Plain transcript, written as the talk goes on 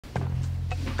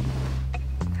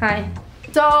Hi.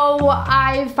 So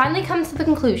I finally come to the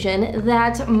conclusion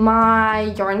that my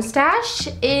yarn stash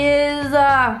is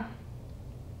a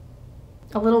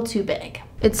little too big.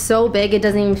 It's so big it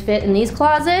doesn't even fit in these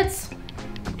closets.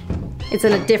 It's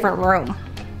in a different room.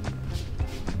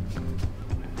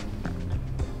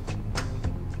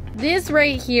 This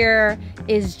right here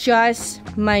is just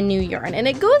my new yarn, and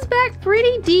it goes back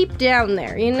pretty deep down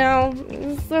there, you know?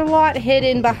 There's a lot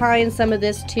hidden behind some of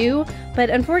this too, but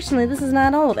unfortunately this is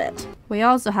not all of it. We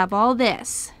also have all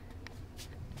this.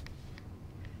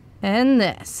 And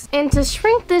this. And to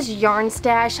shrink this yarn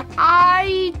stash,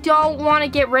 I don't want to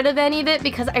get rid of any of it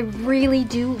because I really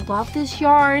do love this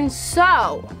yarn.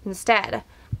 So instead,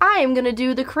 I am gonna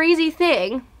do the crazy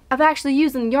thing of actually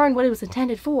using the yarn what it was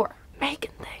intended for,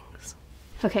 making things.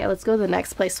 Okay, let's go to the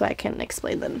next place so I can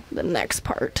explain the next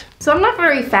part. So I'm not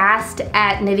very fast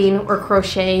at knitting or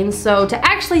crocheting, so to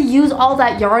actually use all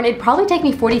that yarn, it'd probably take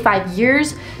me 45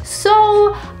 years.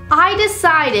 So I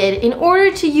decided in order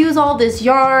to use all this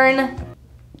yarn,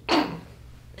 I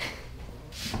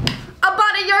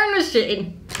bought a yarn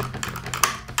machine.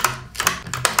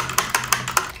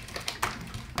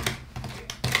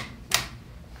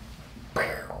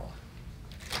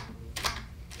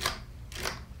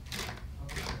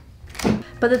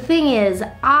 But the thing is,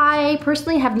 I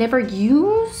personally have never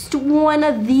used one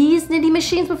of these knitting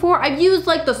machines before. I've used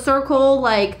like the circle,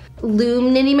 like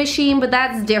loom knitting machine, but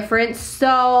that's different.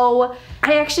 So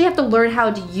I actually have to learn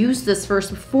how to use this first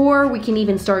before we can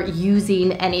even start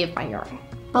using any of my yarn.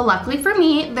 But luckily for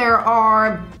me, there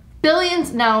are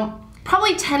billions, no,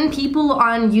 probably 10 people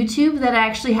on YouTube that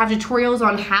actually have tutorials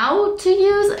on how to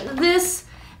use this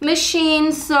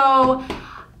machine. So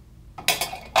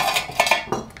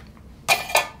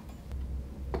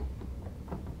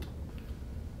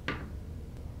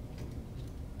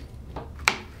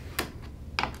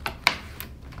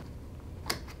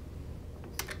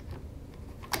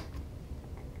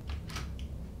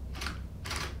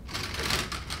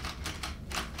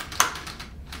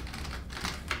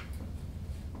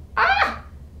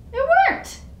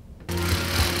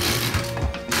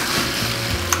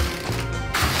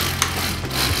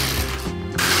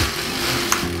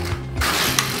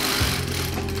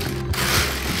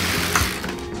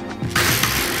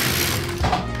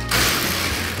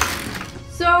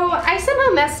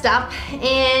messed up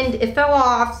and it fell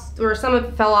off, or some of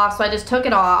it fell off, so I just took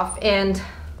it off, and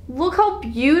look how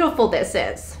beautiful this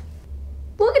is.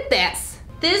 Look at this.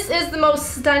 This is the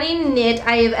most stunning knit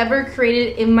I have ever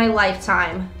created in my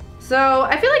lifetime. So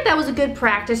I feel like that was a good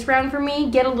practice round for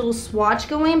me, get a little swatch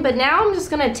going, but now I'm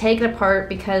just gonna take it apart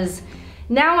because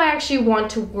now I actually want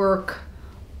to work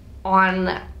on,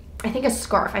 I think, a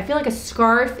scarf. I feel like a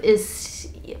scarf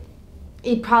is,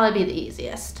 it'd probably be the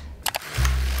easiest.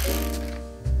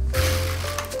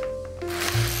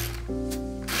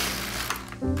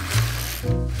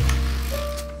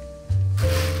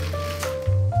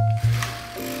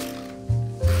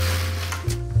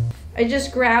 I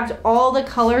just grabbed all the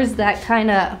colors that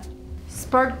kind of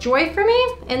spark joy for me,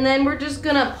 and then we're just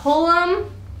gonna pull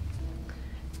them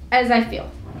as I feel.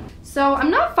 So I'm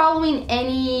not following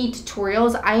any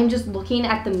tutorials, I am just looking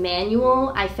at the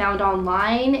manual I found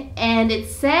online, and it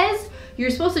says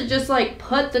you're supposed to just like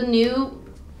put the new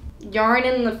yarn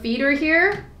in the feeder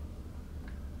here.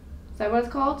 Is that what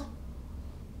it's called?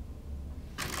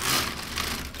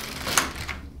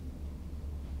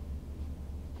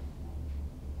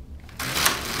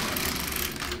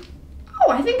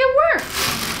 I think it worked.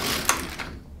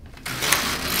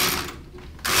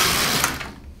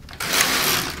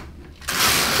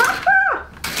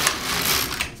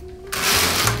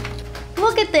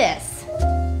 Look at this.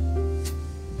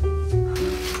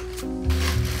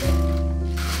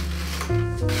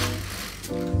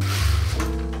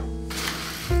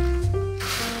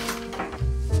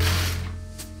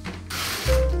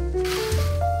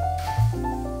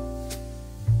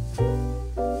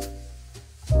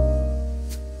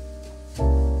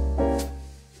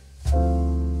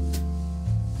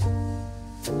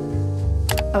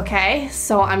 Okay,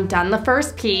 so I'm done the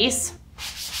first piece.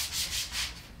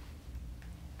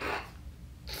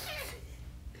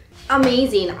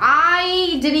 Amazing.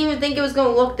 I didn't even think it was gonna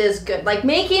look this good. Like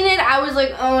making it, I was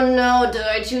like, oh no, did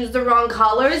I choose the wrong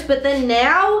colors? But then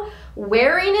now,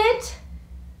 wearing it,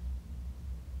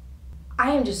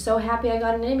 I am just so happy I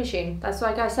got a knitting machine. That's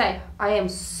what I gotta say. I am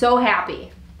so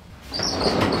happy.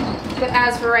 But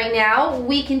as for right now,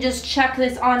 we can just chuck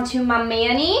this onto my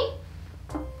Manny.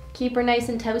 Keep her nice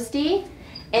and toasty,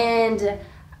 and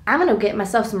I'm gonna get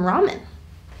myself some ramen.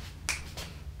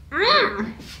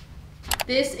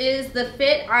 This is the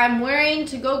fit I'm wearing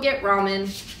to go get ramen.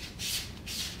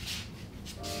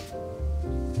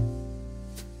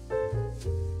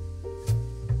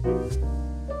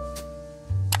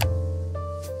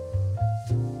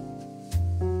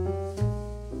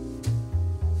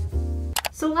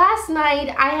 last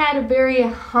night I had a very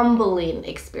humbling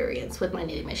experience with my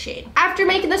knitting machine. After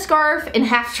making the scarf and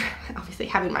after obviously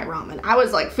having my ramen, I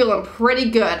was like feeling pretty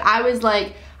good. I was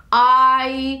like,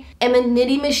 I am a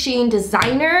knitting machine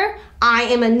designer. I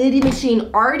am a knitting machine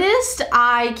artist.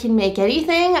 I can make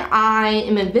anything. I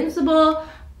am invincible.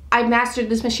 I mastered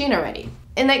this machine already.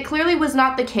 And that clearly was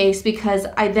not the case because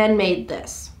I then made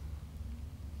this.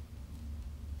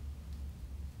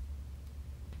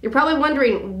 You're probably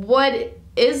wondering, what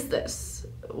is this?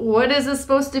 What is this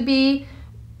supposed to be?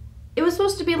 It was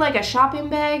supposed to be like a shopping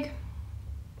bag.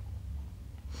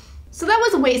 So that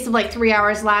was a waste of like 3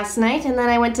 hours last night, and then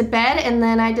I went to bed, and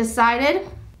then I decided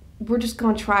we're just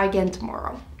gonna try again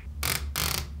tomorrow.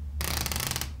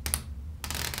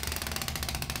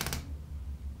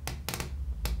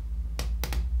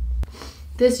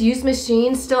 This used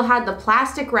machine still had the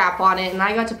plastic wrap on it, and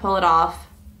I got to pull it off.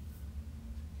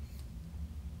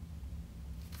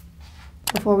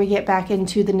 Before we get back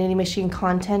into the knitting machine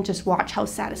content, just watch how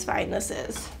satisfying this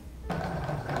is.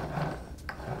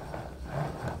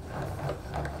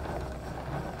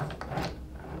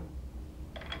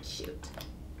 Shoot.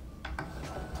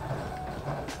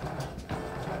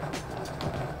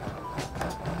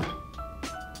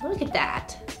 Look at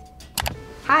that.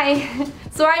 Hi,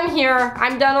 so I'm here,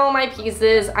 I'm done all my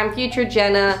pieces, I'm future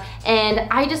Jenna, and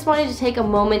I just wanted to take a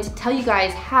moment to tell you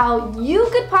guys how you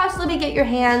could possibly get your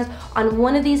hands on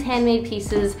one of these handmade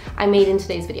pieces I made in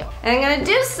today's video. And I'm gonna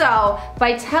do so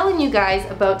by telling you guys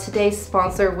about today's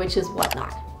sponsor, which is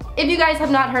Whatnot. If you guys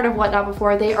have not heard of Whatnot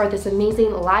before, they are this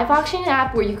amazing live auction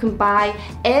app where you can buy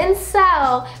and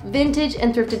sell vintage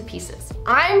and thrifted pieces.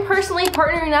 I'm personally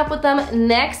partnering up with them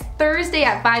next Thursday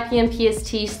at 5 p.m.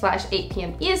 PST/8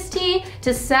 p.m. EST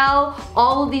to sell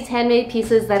all of these handmade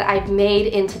pieces that I've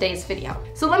made in today's video.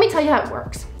 So let me tell you how it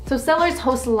works. So sellers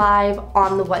host live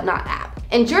on the Whatnot app.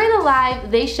 And during the live,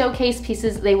 they showcase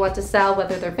pieces they want to sell,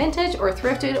 whether they're vintage or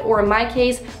thrifted, or in my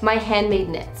case, my handmade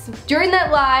knits. During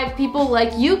that live, people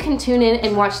like you can tune in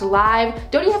and watch live.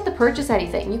 Don't even have to purchase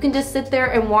anything. You can just sit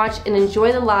there and watch and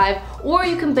enjoy the live, or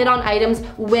you can bid on items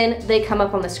when they come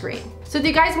up on the screen. So if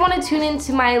you guys want to tune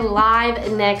into my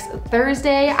live next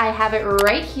Thursday, I have it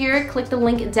right here. Click the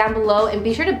link down below and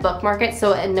be sure to bookmark it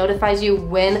so it notifies you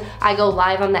when I go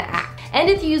live on the app. And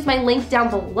if you use my link down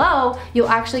below, you'll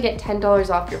actually get $10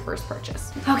 off your first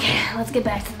purchase. Okay, let's get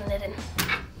back to the knitting.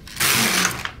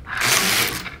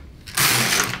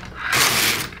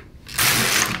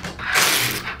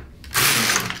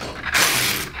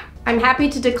 I'm happy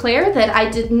to declare that I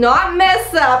did not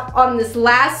mess up on this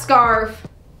last scarf.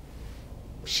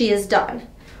 She is done.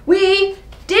 We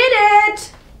did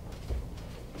it!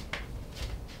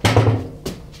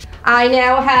 I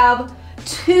now have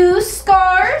 2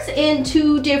 scarves in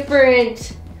 2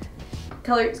 different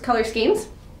color schemes,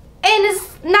 and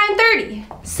it's 9:30.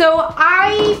 So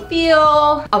I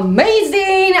feel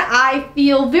amazing. I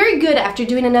feel very good after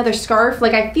doing another scarf.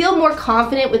 Like, I feel more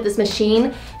confident with this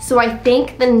machine. So I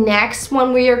think the next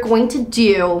one we are going to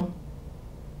do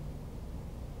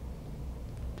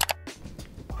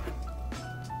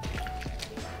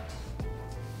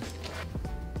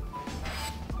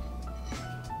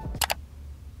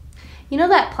you know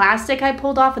that plastic I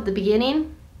pulled off at the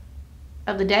beginning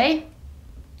of the day?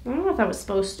 I don't know if I was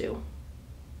supposed to.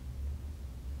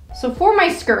 So for my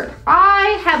skirt,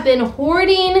 I have been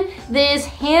hoarding this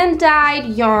hand-dyed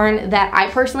yarn that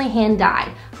I personally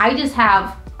hand-dyed. I just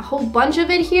have a whole bunch of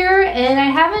it here and I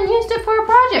haven't used it for a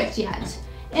project yet.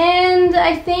 And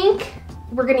I think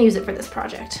we're gonna use it for this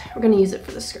project. We're gonna use it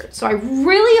for the skirt. So I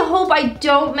really hope I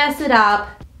don't mess it up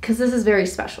because this is very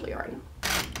special yarn.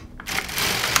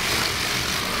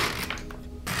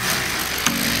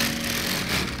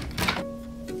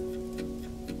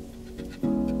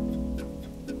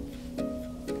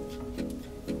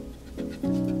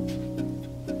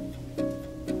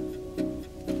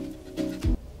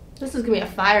 This is gonna be a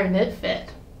fire knit fit.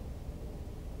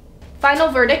 Final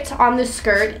verdict on this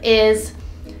skirt is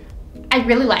I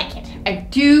really like it. I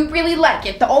do really like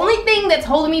it. The only thing that's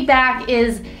holding me back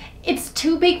is it's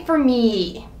too big for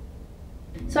me.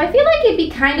 So I feel like it'd be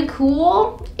kind of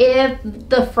cool if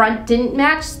the front didn't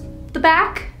match the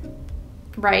back,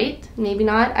 right? Maybe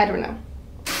not, I don't know.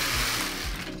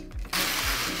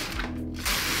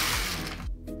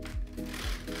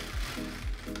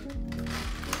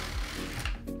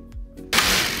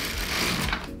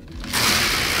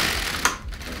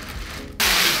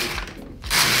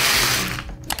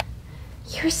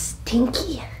 You're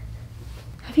stinky.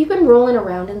 Have you been rolling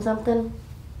around in something?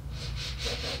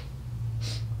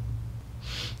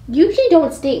 You usually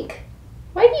don't stink.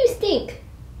 Why do you stink?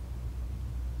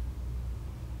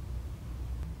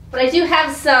 But I do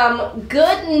have some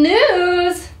good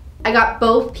news. I got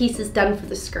both pieces done for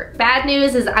the skirt. Bad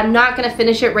news is I'm not gonna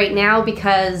finish it right now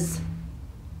because,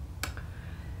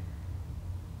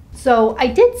 so I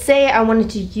did say I wanted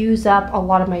to use up a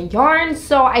lot of my yarn.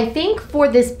 So I think for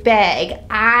this bag,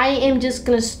 I am just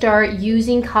gonna start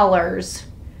using colors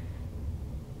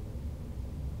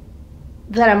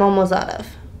that I'm almost out of.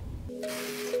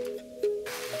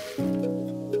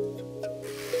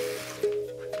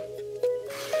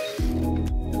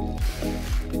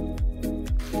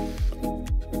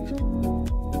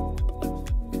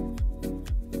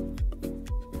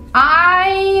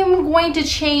 I'm going to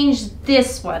change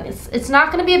this one. It's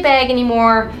not gonna be a bag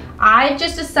anymore. I've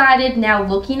just decided now,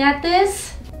 looking at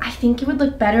this, I think it would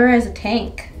look better as a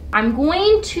tank. I'm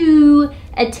going to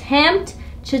attempt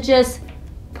to just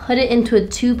put it into a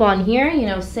tube on here, you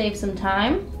know, save some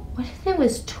time. What if it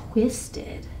was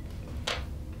twisted?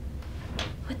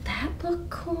 Would that look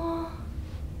cool?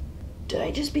 Did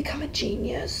I just become a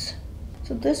genius?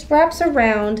 So this wraps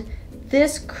around,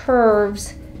 this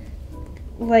curves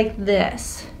like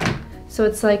this. So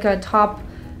it's like a top.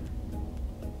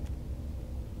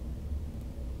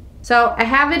 So I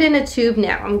have it in a tube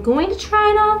now. I'm going to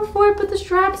try it on before I put the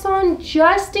straps on,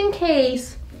 just in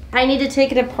case I need to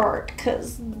take it apart,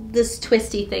 because this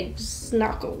twisty thing's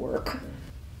not gonna work.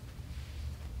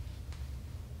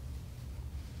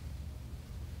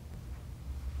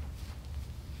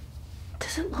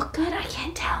 Does it look good? I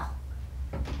can't tell.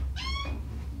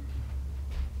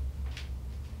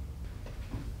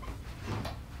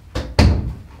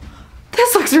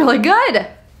 This looks really good.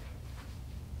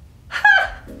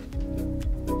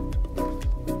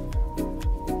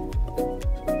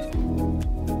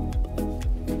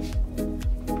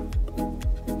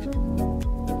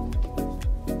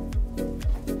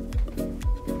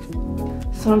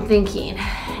 So I'm thinking,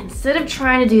 instead of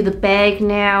trying to do the bag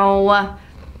now,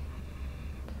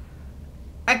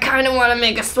 I kind of want to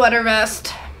make a sweater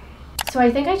vest. So I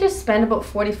think I just spent about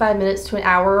 45 minutes to an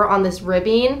hour on this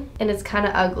ribbing, and it's kind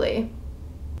of ugly.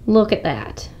 Look at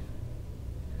that.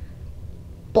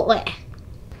 Blech.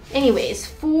 Anyways,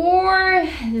 for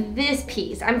this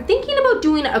piece, I'm thinking about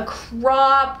doing a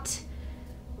cropped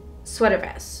sweater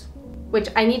vest, which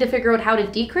I need to figure out how to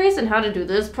decrease and how to do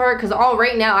this part, because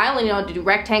right now I only know how to do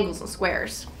rectangles and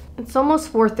squares. It's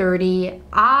almost 4:30.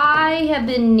 I have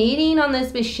been knitting on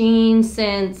this machine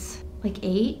since like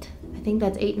 8. I think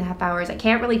that's 8.5 hours. I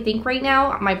can't really think right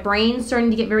now. My brain's starting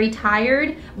to get very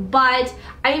tired, but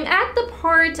I'm at the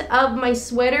part of my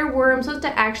sweater where I'm supposed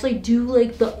to actually do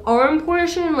like the arm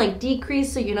portion, like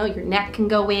decrease so you know your neck can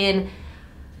go in.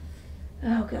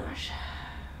 Oh gosh.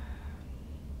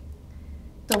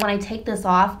 So when I take this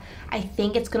off, I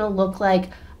think it's gonna look like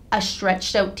a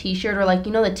stretched out t-shirt, or like,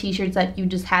 you know, the t-shirts that you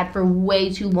just had for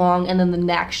way too long and then the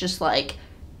neck's just like,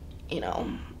 you know,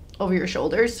 over your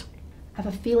shoulders. I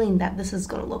have a feeling that this is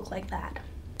gonna look like that.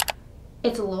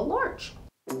 It's a little large.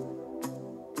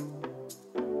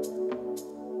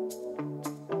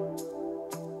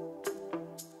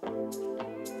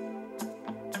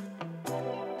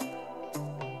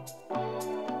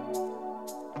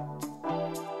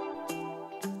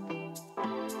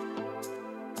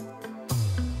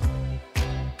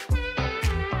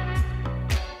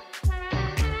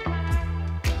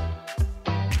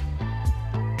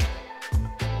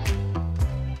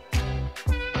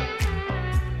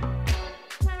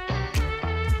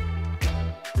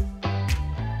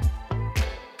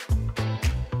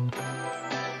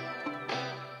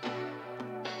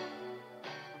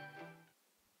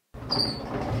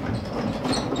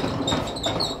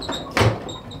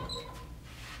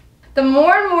 The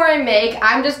more and more I make,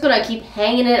 I'm just gonna keep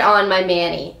hanging it on my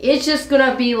mani. It's just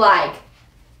gonna be like,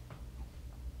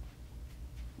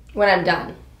 when I'm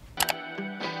done.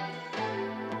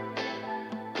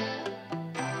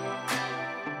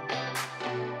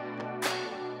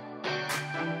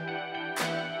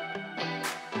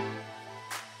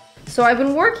 So I've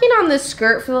been working on this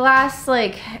skirt for the last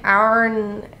like hour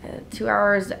and 2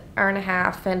 hours, hour and a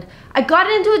half, and I got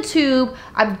it into a tube.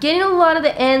 I'm getting a lot of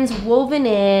the ends woven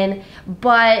in,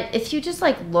 but if you just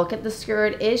like look at the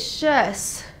skirt, it's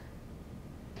just,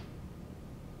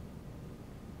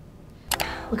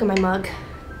 look at my mug.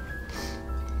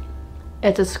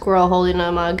 It's a squirrel holding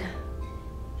a mug.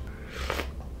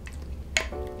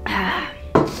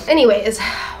 Anyways,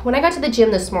 when I got to the gym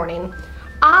this morning,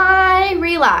 I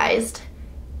realized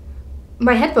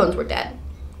my headphones were dead.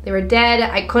 They were dead,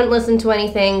 I couldn't listen to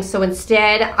anything, so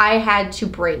instead I had to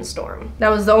brainstorm. That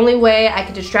was the only way I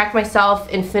could distract myself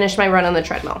and finish my run on the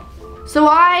treadmill. So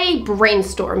I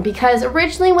brainstormed because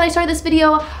originally when I started this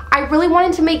video, I really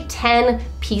wanted to make 10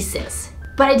 pieces.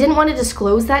 But I didn't want to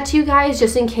disclose that to you guys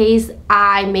just in case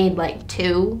I made like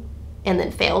 2 and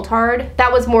then failed hard.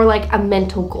 That was more like a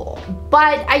mental goal.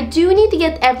 But I do need to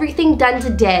get everything done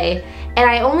today, and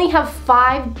I only have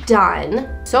 5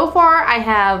 done. So far I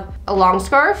have a long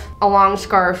scarf,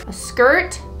 a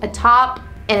skirt, a top,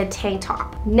 and a tank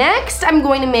top. Next I'm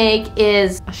going to make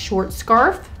is a short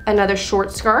scarf, another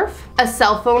short scarf, a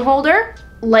cell phone holder,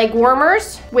 leg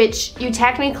warmers, which you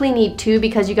technically need 2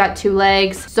 because you got 2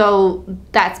 legs. So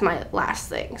that's my last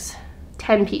things.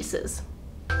 10 pieces.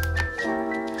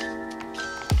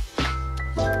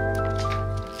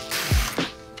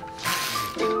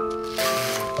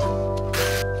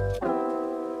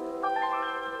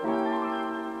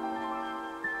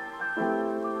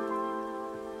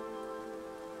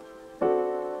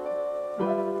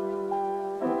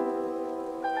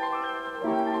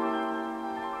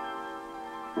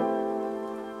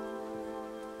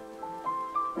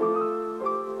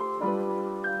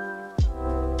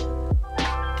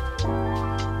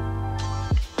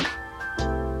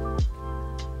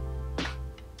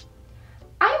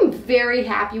 Very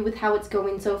happy with how it's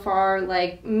going so far.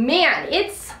 Like, man,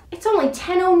 it's only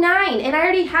 10:09 and I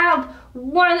already have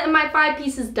 1 of my 5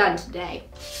 pieces done today.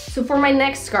 So for my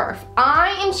next scarf, I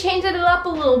am changing it up a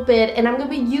little bit, and I'm gonna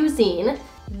be using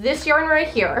this yarn right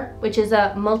here, which is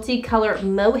a multicolor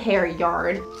mohair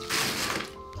yarn.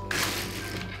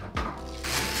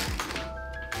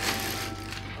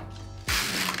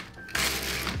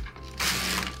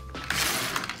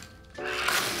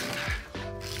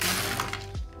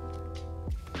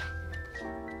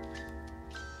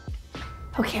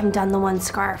 Okay, I'm done the 1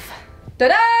 scarf.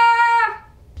 Ta-da!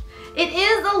 It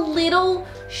is a little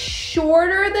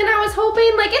shorter than I was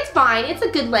hoping. Like, it's fine, it's a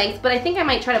good length, but I think I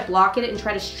might try to block it and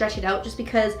try to stretch it out just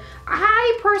because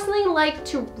I personally like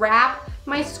to wrap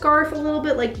my scarf a little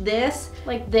bit like this,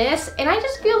 and I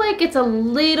just feel like it's a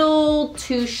little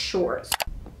too short.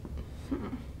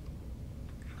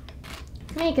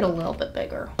 Make it a little bit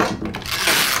bigger.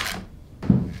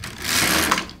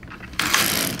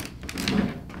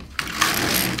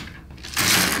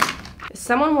 If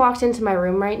someone walked into my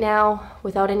room right now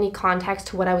without any context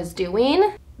to what I was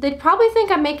doing, they'd probably think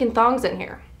I'm making thongs in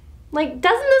here. Like,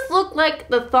 doesn't this look like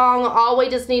the thong all we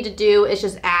just need to do is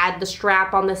just add the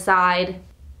strap on the side,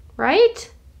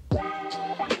 right?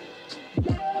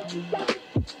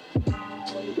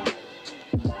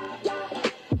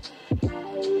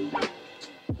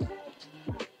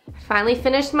 Finally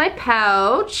finished my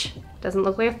pouch. Doesn't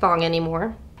look like a thong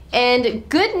anymore. And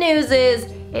good news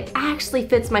is it actually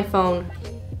fits my phone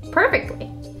perfectly.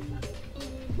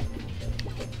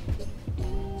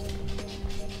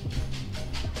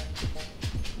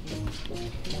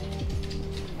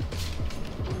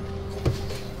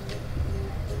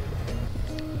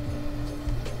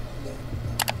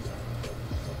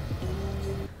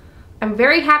 I'm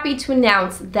very happy to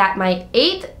announce that my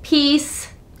 8th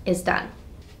piece is done.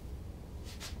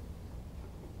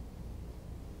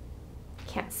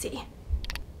 Can't see.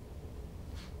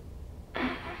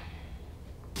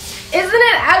 Isn't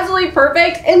it absolutely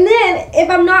perfect? And then if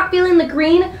I'm not feeling the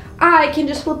green, I can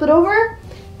just flip it over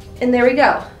and there we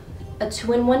go, a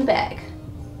 2-in-1 bag.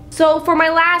 So for my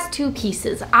last 2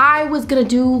 pieces, I was gonna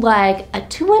do like a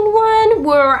 2-in-1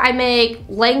 where I make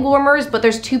leg warmers, but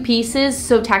there's 2 pieces,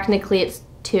 so technically it's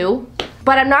 2.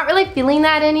 But I'm not really feeling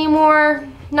that anymore.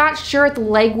 Not sure if the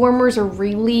leg warmers are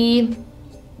really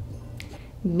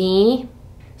me,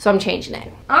 so I'm changing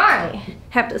it. I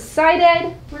have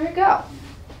decided where to go.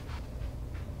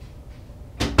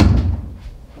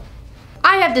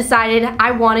 I have decided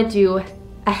I want to do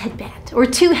a headband or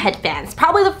 2 headbands.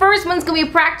 Probably the first one's gonna be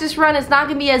a practice run. It's not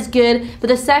gonna be as good, but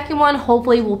the second one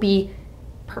hopefully will be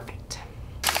perfect.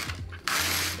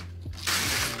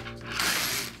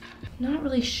 Not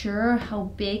really sure how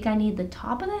big I need the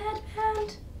top of the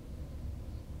headband.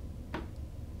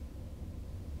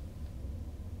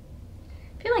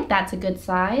 I feel like that's a good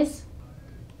size.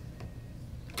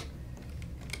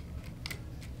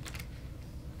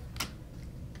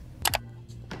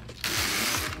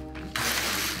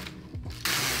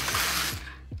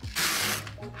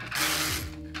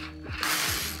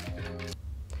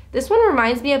 This one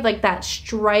reminds me of like that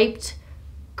striped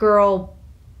girl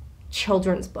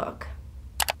children's book.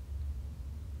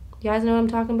 You guys know what I'm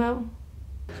talking about?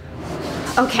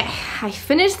 Okay, I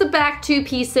finished the back 2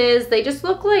 pieces. They just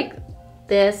look like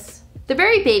this. They're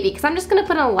very baby because I'm just gonna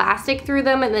put an elastic through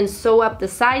them and then sew up the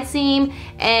side seam,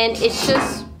 and it's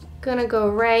just gonna go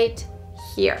right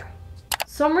here.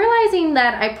 So I'm realizing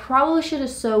that I probably should have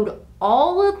sewed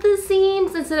all of the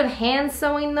seams instead of hand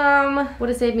sewing them. Would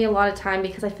have saved me a lot of time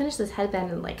because I finished this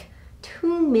headband in like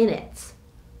 2 minutes.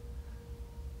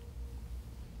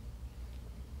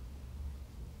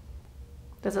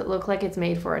 Does it look like it's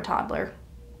made for a toddler?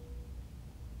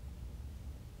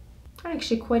 I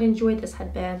actually quite enjoyed this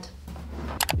headband.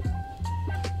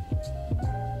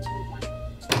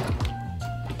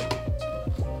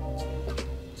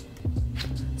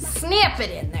 Snap it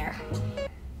in there.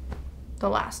 The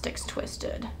elastic's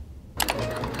twisted.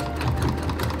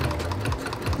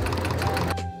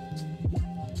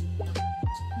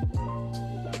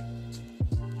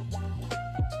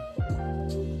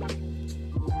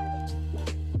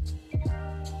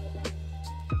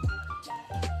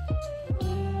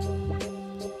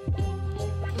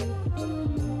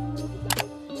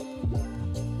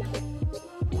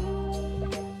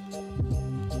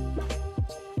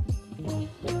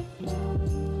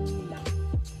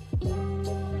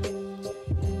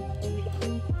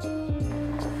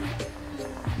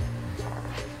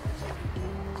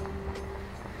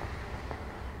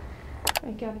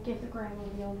 I gotta give the grandma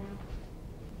wheel now.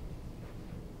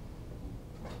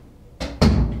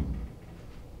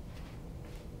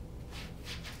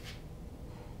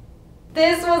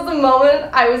 This was the moment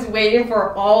I was waiting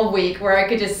for all week, where I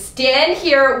could just stand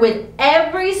here with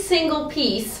every single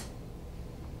piece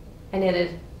I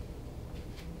knitted.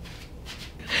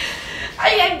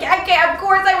 Of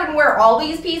course I wouldn't wear all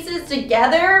these pieces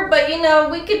together, but you know,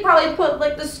 we could probably put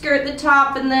like the skirt, the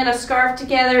top, and then a scarf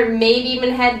together, maybe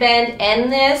even headband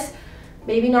and this.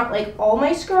 Maybe not like all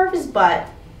my scarves, but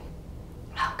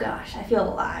oh gosh, I feel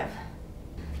alive.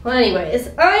 Well, anyways,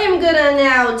 I am gonna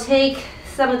now take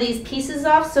some of these pieces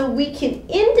off so we can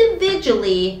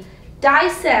individually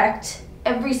dissect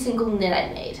every single knit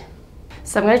I made.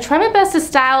 So I'm gonna try my best to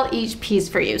style each piece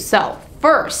for you. So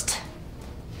first,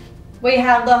 we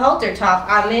have the halter top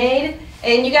I made,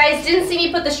 and you guys didn't see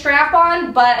me put the strap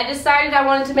on, but I decided I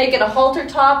wanted to make it a halter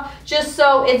top just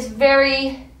so it's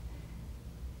very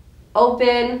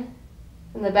open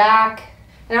in the back,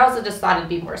 and I also just thought it'd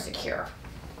be more secure.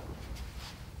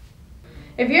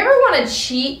 If you ever want to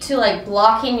cheat to like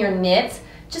blocking your knits,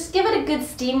 just give it a good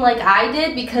steam like I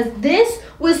did, because this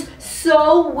was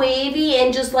so wavy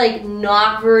and just like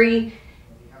not very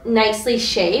nicely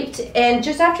shaped, and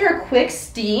just after a quick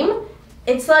steam,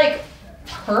 it's like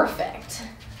perfect.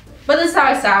 But this is how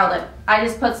I styled it. I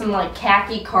just put some like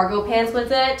khaki cargo pants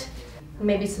with it, and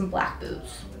maybe some black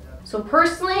boots. So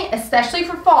personally, especially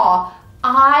for fall,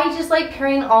 I just like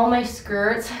pairing all my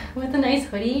skirts with a nice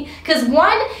hoodie, because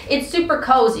one, it's super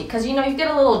cozy, because you know, you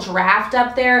get a little draft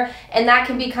up there and that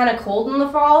can be kind of cold in the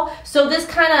fall. So this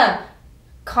kind of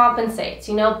compensates,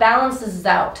 you know, balances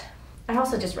out. I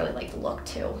also just really like the look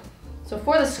too. So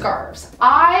for the scarves,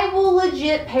 I will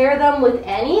legit pair them with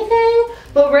anything,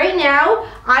 but right now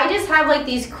I just have like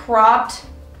these cropped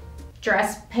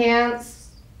dress pants,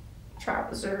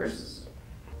 trousers,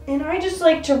 and I just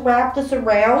like to wrap this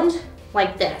around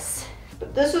like this.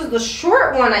 But this is the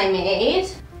short one I made,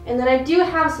 and then I do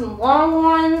have some long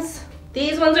ones.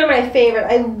 These ones are my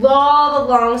favorite. I love a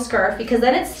long scarf because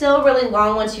then it's still really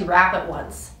long once you wrap it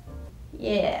once.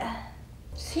 Yeah.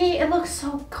 See, it looks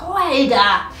so good.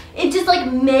 It just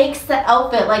like makes the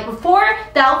outfit, like before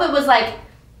the outfit was like,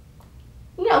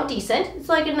 you know, decent. It's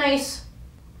like a nice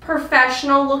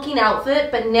professional looking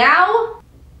outfit, but now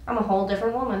I'm a whole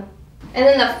different woman. And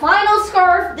then the final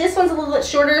scarf, this one's a little bit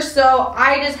shorter, so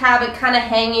I just have it kind of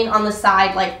hanging on the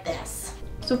side like this.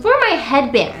 So for my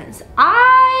headbands,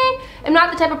 I am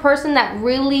not the type of person that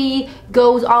really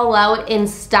goes all out and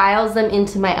styles them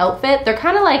into my outfit. They're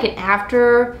kind of like an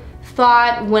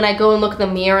afterthought when I go and look in the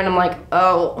mirror and I'm like,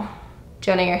 oh,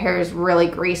 Jenna, your hair is really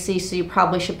greasy, so you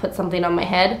probably should put something on my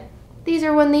head. These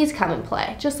are when these come in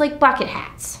play, just like bucket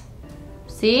hats.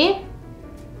 See?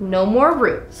 No more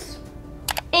roots.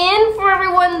 And for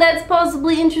everyone that's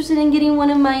possibly interested in getting one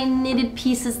of my knitted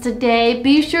pieces today,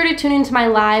 be sure to tune into my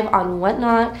live on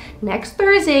Whatnot next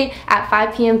Thursday at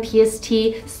 5 p.m.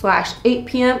 PST/8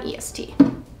 p.m. EST.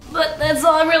 But that's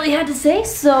all I really had to say,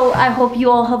 so I hope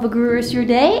you all have a great rest of your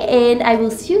day, and I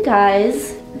will see you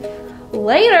guys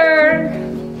later.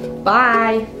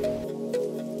 Bye.